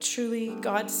truly,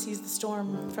 God sees the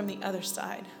storm from the other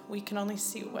side. We can only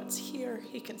see what's here.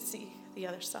 He can see the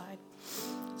other side.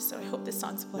 So I hope this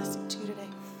song's a blessing to you today.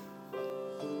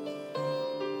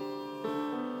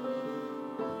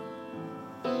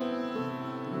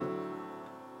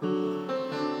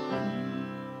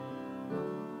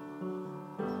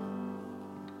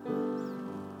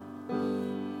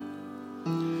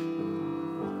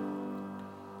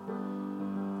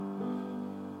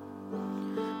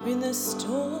 When the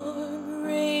storm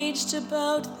raged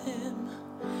about them,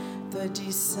 the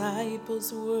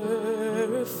disciples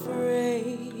were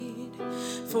afraid,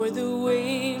 for the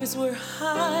waves were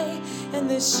high and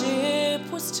the ship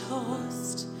was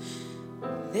tossed.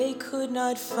 They could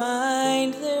not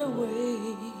find their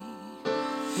way.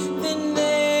 Then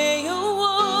they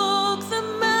awoke the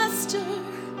Master,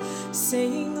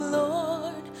 saying,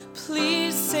 "Lord,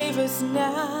 please save us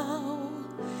now."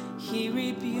 He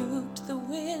rebuked the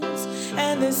winds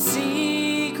and the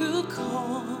sea grew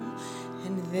calm,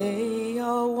 and they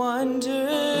all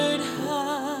wondered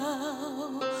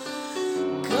how.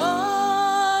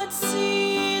 God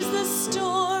sees the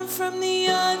storm from the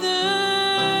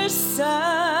other side.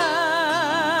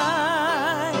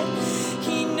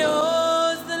 He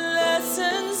knows the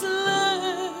lessons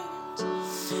learned,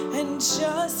 and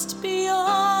just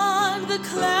beyond the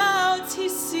clouds he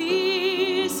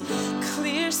sees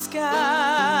clear skies.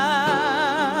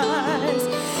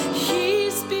 He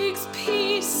speaks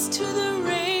peace to the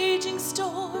raging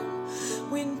storm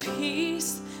when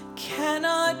peace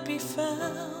cannot be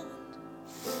found.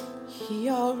 He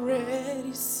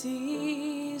already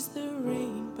sees the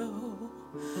rainbow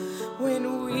when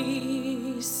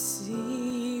we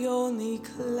see only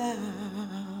clouds.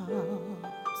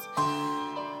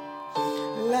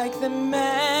 Like the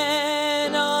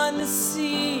man on the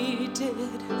sea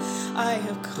did, I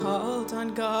have called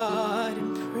on God in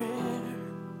prayer.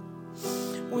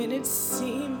 When it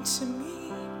seemed to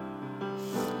me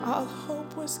all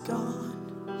hope was gone,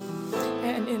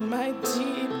 and in my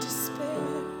deep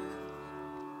despair,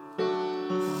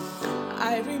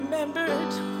 I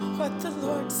remembered what the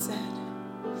Lord said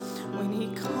when he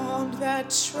calmed that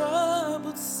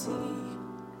troubled sea.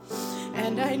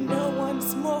 And I know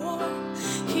once more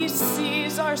he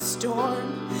sees our storm,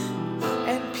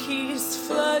 and peace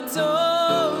floods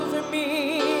over me.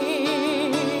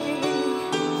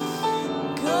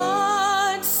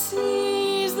 God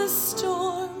sees the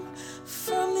storm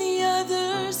from the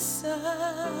other side.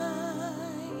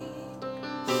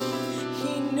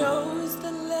 He knows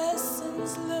the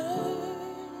lessons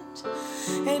learned,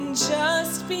 and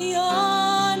just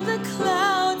beyond the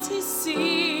clouds he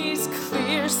sees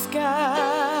clear skies.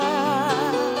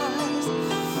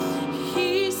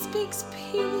 He speaks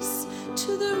peace to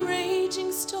the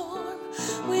raging storm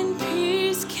when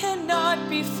peace cannot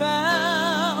be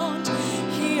found.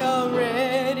 He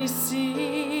already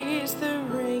sees the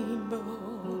rainbow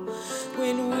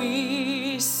when we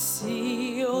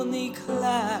see only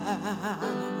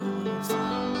clouds.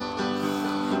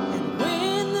 And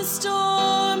when the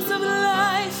storms of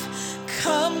life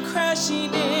come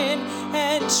crashing in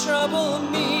and trouble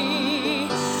me,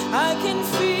 I can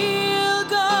feel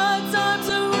God's arms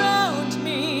around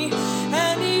me,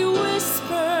 and he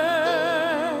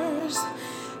whispers,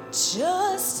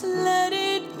 "Just let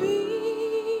it be."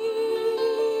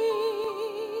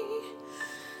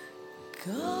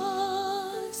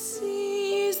 God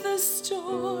sees the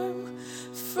storm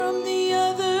from the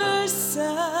other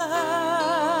side.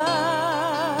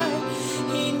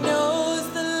 He knows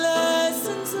the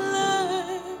lessons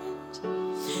learned,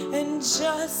 and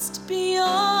just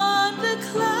beyond the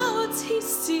clouds he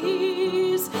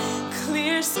sees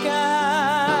clear skies.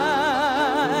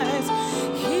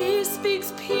 He speaks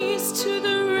peace to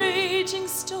the raging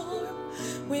storm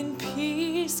when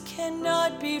peace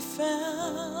cannot be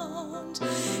found.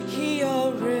 He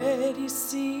already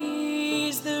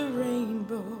sees the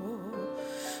rainbow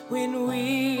when we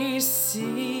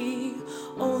see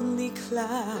only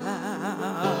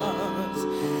clouds.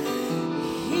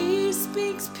 He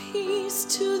speaks peace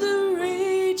to the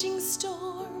raging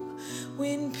storm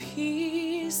when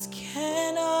peace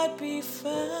cannot be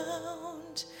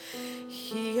found.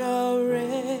 He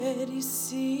already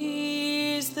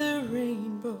sees the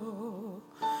rainbow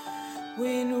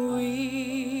when we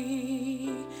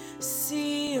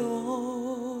see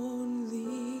only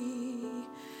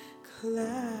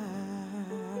clouds.